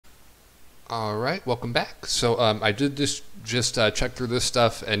All right, welcome back. So I did just check through this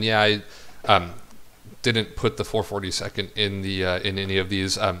stuff, and yeah, I didn't put the 442nd in the in any of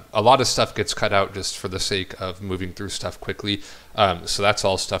these. A lot of stuff gets cut out just for the sake of moving through stuff quickly. So that's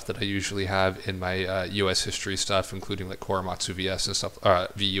all stuff that I usually have in my U.S. history stuff, including like Korematsu VS and stuff,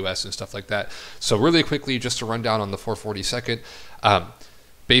 VUS and stuff like that. So really quickly, just to run down on the 442nd,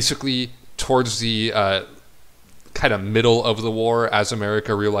 basically towards the kind of middle of the war, as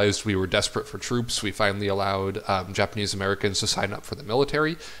America realized we were desperate for troops, we finally allowed Japanese Americans to sign up for the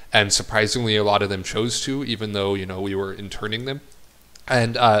military, and surprisingly a lot of them chose to, even though we were interning them.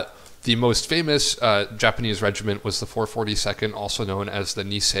 And the most famous Japanese regiment was the 442nd, also known as the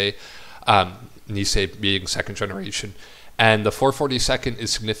Nisei, Nisei being second generation. And the 442nd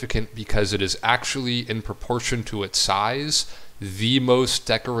is significant because it is actually, in proportion to its size, the most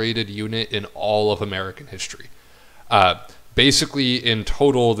decorated unit in all of American history. Basically, in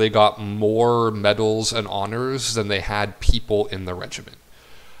total, they got more medals and honors than they had people in the regiment.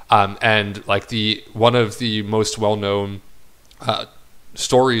 And like one of the most well-known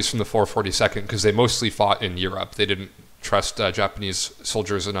stories from the 442nd, because they mostly fought in Europe, they didn't trust Japanese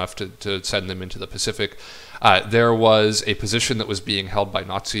soldiers enough to send them into the Pacific. There was a position that was being held by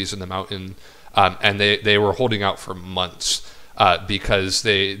Nazis in the mountain, and they were holding out for months because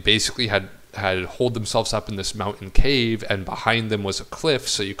they basically had holed themselves up in this mountain cave, and behind them was a cliff,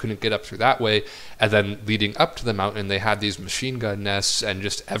 so you couldn't get up through that way. And then leading up to the mountain, they had these machine gun nests, and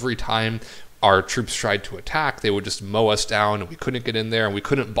just every time our troops tried to attack, they would just mow us down, and we couldn't get in there, and we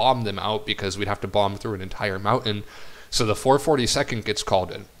couldn't bomb them out because we'd have to bomb through an entire mountain. So the 442nd gets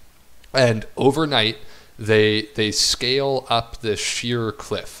called in, and overnight they scale up this sheer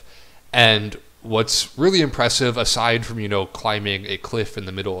cliff. And what's really impressive, aside from climbing a cliff in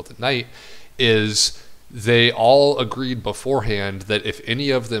the middle of the night, is they all agreed beforehand that if any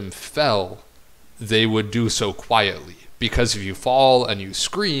of them fell, they would do so quietly. Because if you fall and you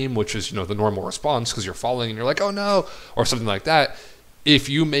scream, which is the normal response because you're falling and you're like, oh no, or something like that, if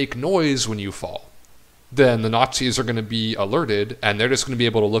you make noise when you fall, then the Nazis are going to be alerted, and they're just going to be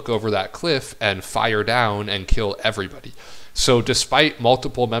able to look over that cliff and fire down and kill everybody. So despite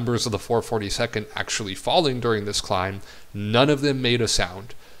multiple members of the 442nd actually falling during this climb, none of them made a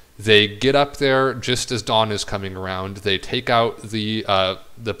sound. They get up there just as dawn is coming around. They take out the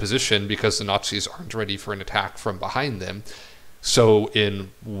position because the Nazis aren't ready for an attack from behind them. So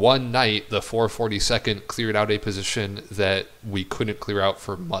in one night, the 442nd cleared out a position that we couldn't clear out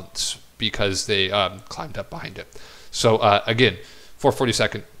for months because they climbed up behind it. So again,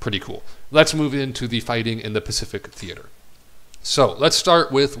 442nd, pretty cool. Let's move into the fighting in the Pacific Theater. So let's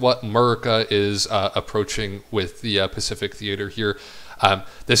start with what America is approaching with the Pacific Theater here.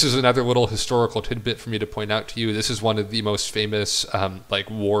 This is another little historical tidbit for me to point out to you. This is one of the most famous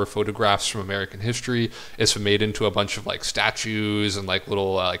war photographs from American history. It's made into a bunch of statues and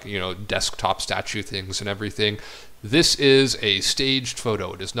little desktop statue things and everything. This is a staged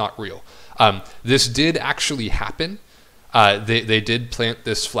photo. It is not real. This did actually happen. They did plant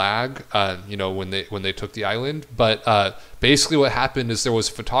this flag, when they took the island. But basically, what happened is there was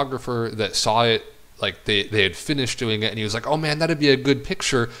a photographer that saw it. They had finished doing it, and he was like, "Oh man, that'd be a good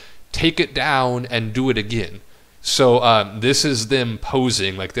picture. Take it down and do it again." So this is them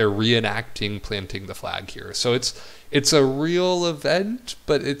posing, they're reenacting planting the flag here. So it's a real event,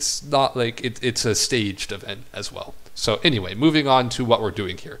 but it's not it's a staged event as well. So anyway, moving on to what we're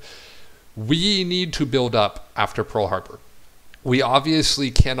doing here. We need to build up after Pearl Harbor. We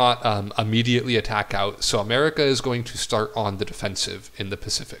obviously cannot immediately attack out, so America is going to start on the defensive in the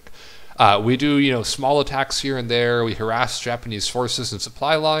Pacific. We do, small attacks here and there. We harass Japanese forces and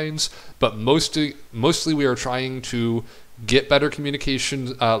supply lines, but mostly we are trying to get better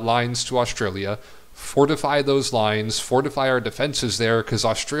communication lines to Australia, fortify those lines, fortify our defenses there, because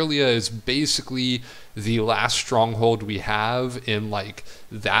Australia is basically the last stronghold we have in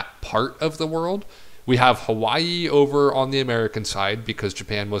that part of the world. We have Hawaii over on the American side because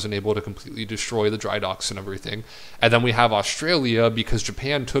Japan wasn't able to completely destroy the dry docks and everything. And then we have Australia because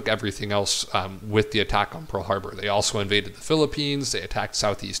Japan took everything else with the attack on Pearl Harbor. They also invaded the Philippines. They attacked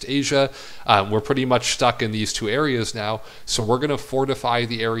Southeast Asia. We're pretty much stuck in these two areas now. So we're going to fortify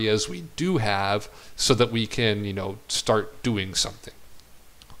the areas we do have so that we can, start doing something.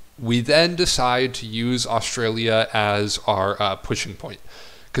 We then decide to use Australia as our pushing point.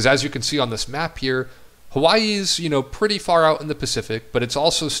 Because as you can see on this map here, Hawaii is, pretty far out in the Pacific, but it's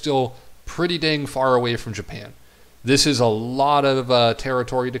also still pretty dang far away from Japan. This is a lot of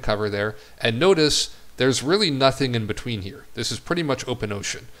territory to cover there. And notice there's really nothing in between here. This is pretty much open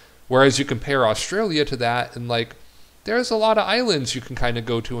ocean. Whereas you compare Australia to that, and there's a lot of islands you can kind of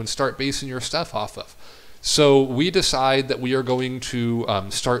go to and start basing your stuff off of. So we decide that we are going to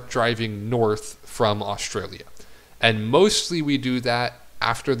start driving north from Australia. And mostly we do that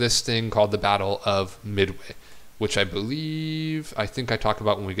after this thing called the Battle of Midway, which I think I talk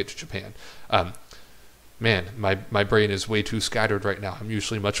about when we get to Japan. Man, my brain is way too scattered right now. I'm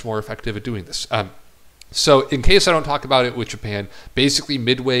usually much more effective at doing this. So in case I don't talk about it with Japan, basically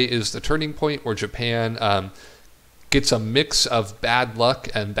Midway is the turning point where Japan gets a mix of bad luck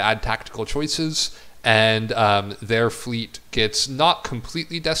and bad tactical choices, and their fleet gets not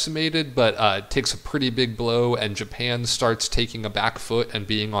completely decimated, but takes a pretty big blow, and Japan starts taking a back foot and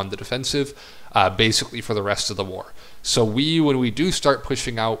being on the defensive basically for the rest of the war. So when we do start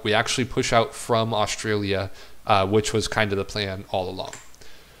pushing out, we actually push out from Australia, which was kind of the plan all along.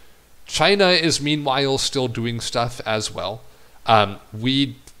 China is meanwhile still doing stuff as well.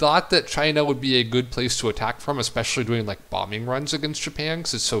 We thought that China would be a good place to attack from, especially doing like bombing runs against Japan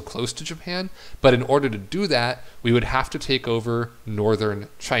because it's so close to Japan. But in order to do that, we would have to take over northern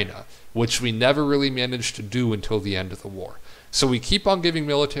China, which we never really managed to do until the end of the war. So we keep on giving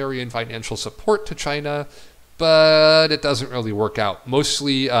military and financial support to China, but it doesn't really work out.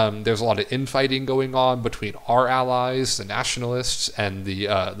 Mostly there's a lot of infighting going on between our allies, the nationalists, and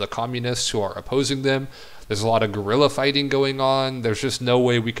the communists who are opposing them. There's a lot of guerrilla fighting going on. There's just no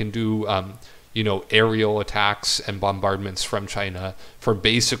way we can do aerial attacks and bombardments from China for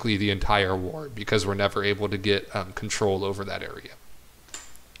basically the entire war because we're never able to get control over that area.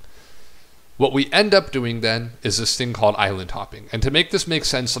 What we end up doing then is this thing called island hopping. And to make this make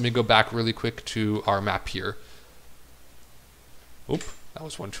sense, let me go back really quick to our map here. Oop, that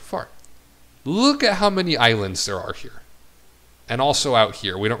was one too far. Look at how many islands there are here. And also out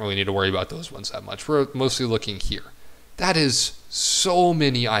here. We don't really need to worry about those ones that much. We're mostly looking here. That is so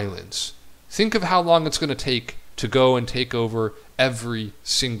many islands. Think of how long it's going to take to go and take over every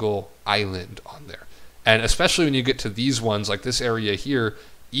single island on there. And especially when you get to these ones, like this area here,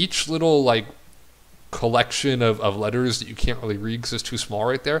 each little like collection of letters that you can't really read because it's too small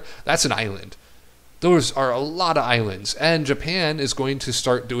right there, that's an island. Those are a lot of islands. And Japan is going to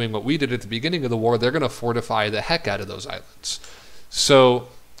start doing what we did at the beginning of the war. They're going to fortify the heck out of those islands. So,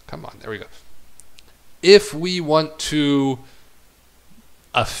 come on, there we go. If we want to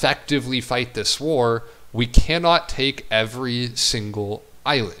effectively fight this war, we cannot take every single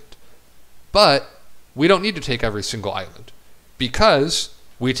island. But we don't need to take every single island because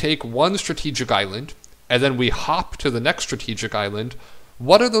we take one strategic island and then we hop to the next strategic island.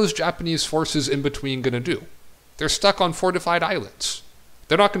 What are those Japanese forces in between going to do? They're stuck on fortified islands.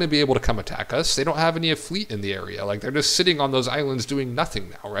 They're not going to be able to come attack us. They don't have any fleet in the area. Like, they're just sitting on those islands doing nothing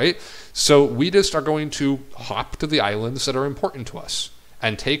now, right? So we just are going to hop to the islands that are important to us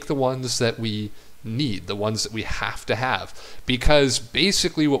and take the ones that we need, the ones that we have to have. Because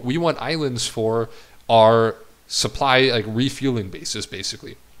basically what we want islands for are supply, like refueling bases,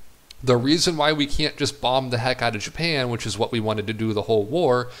 basically. The reason why we can't just bomb the heck out of Japan, which is what we wanted to do the whole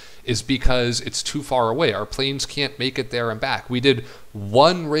war, is because it's too far away. Our planes can't make it there and back. We did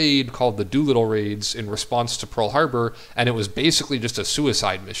one raid called the Doolittle Raids in response to Pearl Harbor, and it was basically just a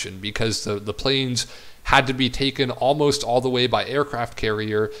suicide mission because the planes had to be taken almost all the way by aircraft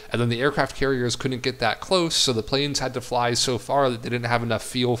carrier, and then the aircraft carriers couldn't get that close, so the planes had to fly so far that they didn't have enough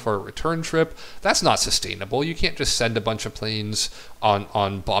fuel for a return trip. That's not sustainable. You can't just send a bunch of planes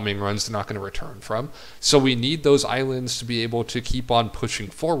on bombing runs they're not going to return from. So we need those islands to be able to keep on pushing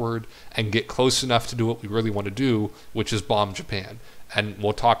forward and get close enough to do what we really want to do, which is bomb Japan. And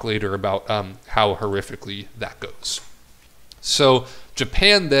we'll talk later about how horrifically that goes. So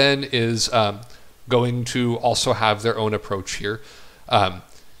Japan then is going to also have their own approach here.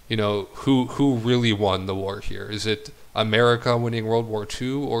 Who really won the war here? Is it America winning World War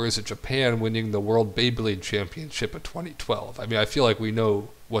II, or is it Japan winning the World Beyblade Championship of 2012? I mean, I feel like we know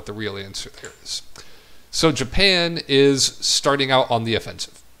what the real answer there is. So Japan is starting out on the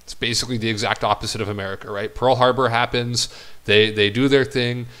offensive. It's basically the exact opposite of America, right? Pearl Harbor happens. They do their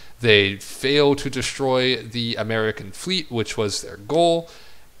thing. They fail to destroy the American fleet, which was their goal.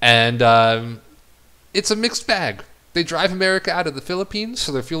 And it's a mixed bag. They drive America out of the Philippines,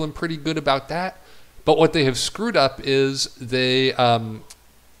 so they're feeling pretty good about that. But what they have screwed up is they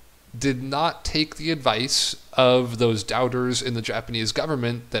did not take the advice of those doubters in the Japanese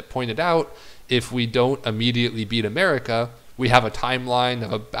government that pointed out if we don't immediately beat America, we have a timeline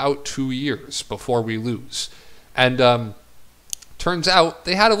of about 2 years before we lose. And turns out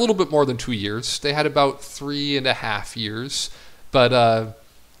they had a little bit more than 2 years. They had about 3.5 years. But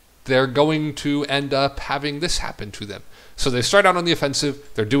they're going to end up having this happen to them. So they start out on the offensive.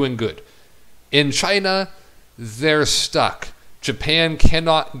 They're doing good. In China, they're stuck. Japan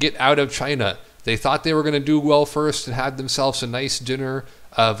cannot get out of China. They thought they were going to do well first and had themselves a nice dinner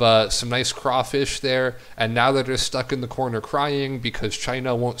of some nice crawfish there, and now they're just stuck in the corner crying because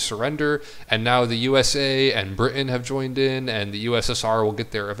China won't surrender, and now the USA and Britain have joined in, and the USSR will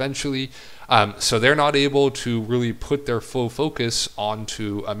get there eventually. So they're not able to really put their full focus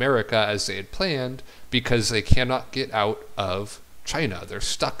onto America as they had planned because they cannot get out of China. They're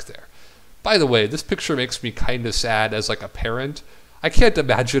stuck there. By the way, this picture makes me kind of sad as like a parent. I can't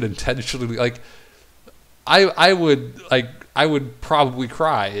imagine intentionally, like, I would probably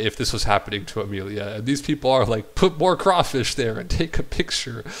cry if this was happening to Amelia. And these people are like, put more crawfish there and take a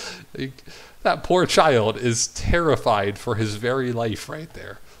picture. Like, that poor child is terrified for his very life right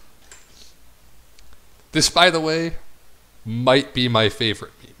there. This, by the way, might be my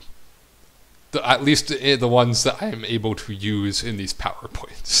favorite meme. At least the ones that I am able to use in these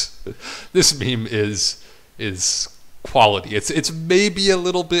PowerPoints. This meme is quality. It's maybe a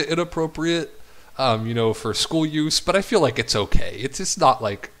little bit inappropriate, for school use, but I feel like it's okay. It's not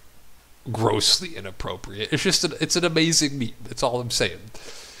like grossly inappropriate. It's just it's an amazing meme. That's all I'm saying.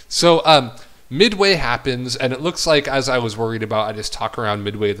 So Midway happens, and it looks like, as I was worried about, I just talk around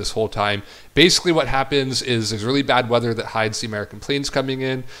Midway this whole time. Basically what happens is there's really bad weather that hides the American planes coming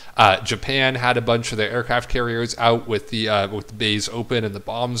in. Japan had a bunch of their aircraft carriers out with the bays open, and the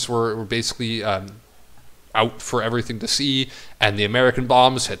bombs were basically out for everything to see, and the American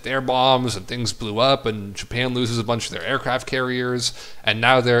bombs hit their bombs, and things blew up, and Japan loses a bunch of their aircraft carriers, and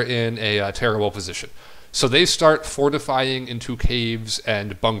now they're in a terrible position. So they start fortifying into caves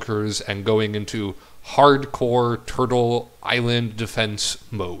and bunkers and going into hardcore Turtle Island defense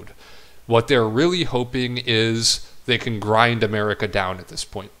mode. What they're really hoping is they can grind America down at this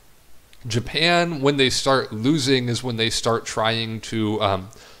point. Japan, when they start losing, is when they start trying to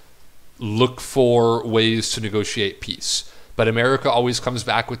look for ways to negotiate peace. But America always comes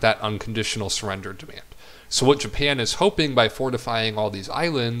back with that unconditional surrender demand. So what Japan is hoping by fortifying all these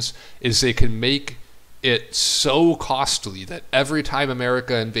islands is they can make it so costly that every time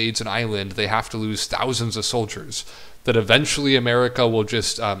America invades an island, they have to lose thousands of soldiers, that eventually America will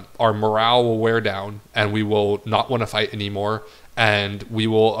just, our morale will wear down, and we will not want to fight anymore, and we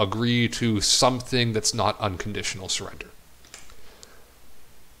will agree to something that's not unconditional surrender.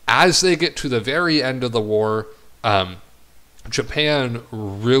 As they get to the very end of the war, Japan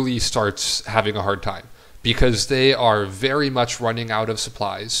really starts having a hard time because they are very much running out of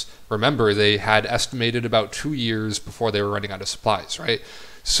supplies. Remember, they had estimated about 2 years before they were running out of supplies, right?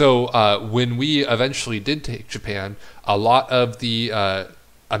 So when we eventually did take Japan, a lot of the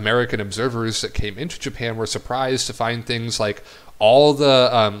American observers that came into Japan were surprised to find things like all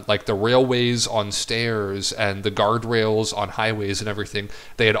the like the railways on stairs and the guardrails on highways and everything,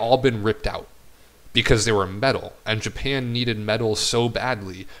 they had all been ripped out because they were metal, and Japan needed metal so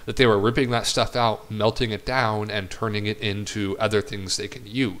badly that they were ripping that stuff out, melting it down, and turning it into other things they can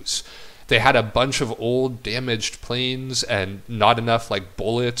use. They had a bunch of old damaged planes and not enough like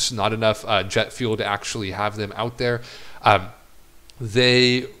bullets, not enough jet fuel to actually have them out there.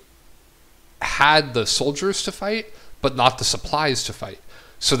 They had the soldiers to fight, but not the supplies to fight.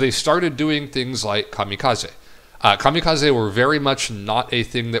 So they started doing things like kamikaze. Kamikaze were very much not a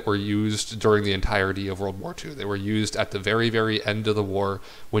thing that were used during the entirety of World War II. They were used at the very, very end of the war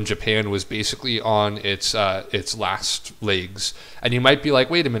when Japan was basically on its last legs. And you might be like,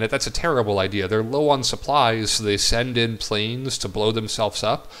 wait a minute, that's a terrible idea. They're low on supplies, so they send in planes to blow themselves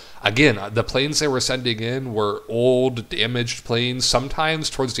up. Again, the planes they were sending in were old, damaged planes. Sometimes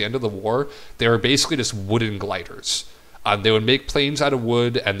towards the end of the war, they were basically just wooden gliders. They would make planes out of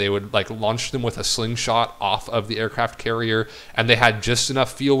wood, and they would like launch them with a slingshot off of the aircraft carrier, and they had just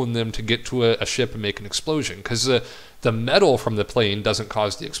enough fuel in them to get to a ship and make an explosion. Because the metal from the plane doesn't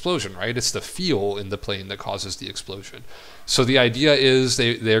cause the explosion, right? It's the fuel in the plane that causes the explosion. So the idea is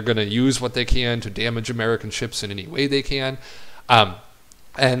they're going to use what they can to damage American ships in any way they can.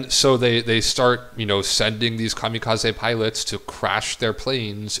 And so they start, sending these kamikaze pilots to crash their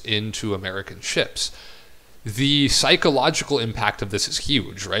planes into American ships. The psychological impact of this is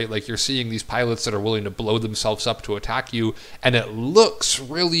huge, right? Like, you're seeing these pilots that are willing to blow themselves up to attack you, and it looks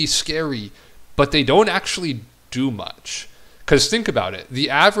really scary, but they don't actually do much. Because think about it. The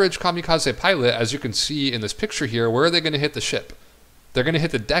average kamikaze pilot, as you can see in this picture here, where are they going to hit the ship? They're going to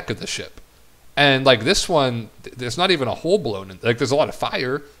hit the deck of the ship. And like this one, there's not even a hole blown in. Like, there's a lot of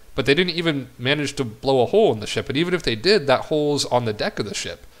fire, but they didn't even manage to blow a hole in the ship. And even if they did, that hole's on the deck of the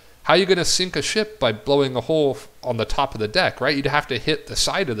ship. How are you going to sink a ship by blowing a hole on the top of the deck, right? You'd have to hit the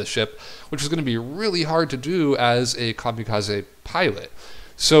side of the ship, which is going to be really hard to do as a kamikaze pilot.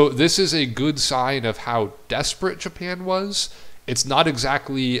 So this is a good sign of how desperate Japan was. It's not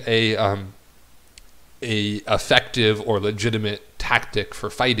exactly a effective or legitimate tactic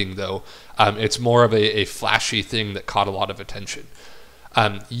for fighting, though. It's more of a flashy thing that caught a lot of attention.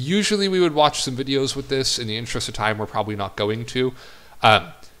 Usually we would watch some videos with this. In the interest of time, we're probably not going to.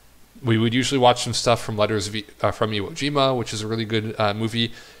 We would usually watch some stuff from Letters from Iwo Jima, which is a really good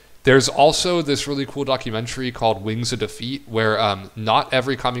movie. There's also this really cool documentary called Wings of Defeat, where not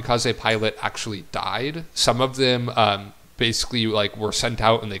every kamikaze pilot actually died. Some of them basically like were sent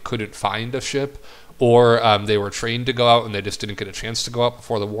out and they couldn't find a ship, or they were trained to go out and they just didn't get a chance to go out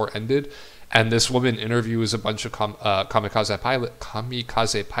before the war ended. And this woman interviews a bunch of kamikaze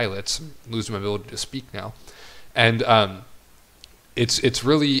pilots. I'm losing my ability to speak now. And it's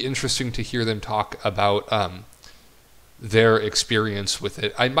really interesting to hear them talk about their experience with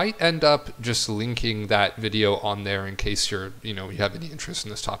it. I might end up just linking that video on there in case you have any interest in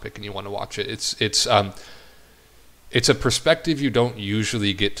this topic and you want to watch it. It's a perspective you don't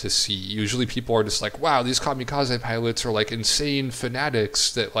usually get to see. Usually people are just like, wow, these kamikaze pilots are like insane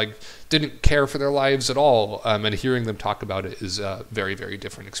fanatics that like didn't care for their lives at all. And hearing them talk about it is a very, very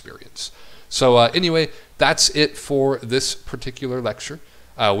different experience. So anyway, that's it for this particular lecture.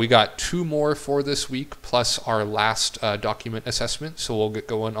 We got 2 more for this week, plus our last document assessment. So we'll get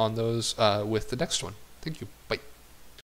going on those with the next one. Thank you. Bye.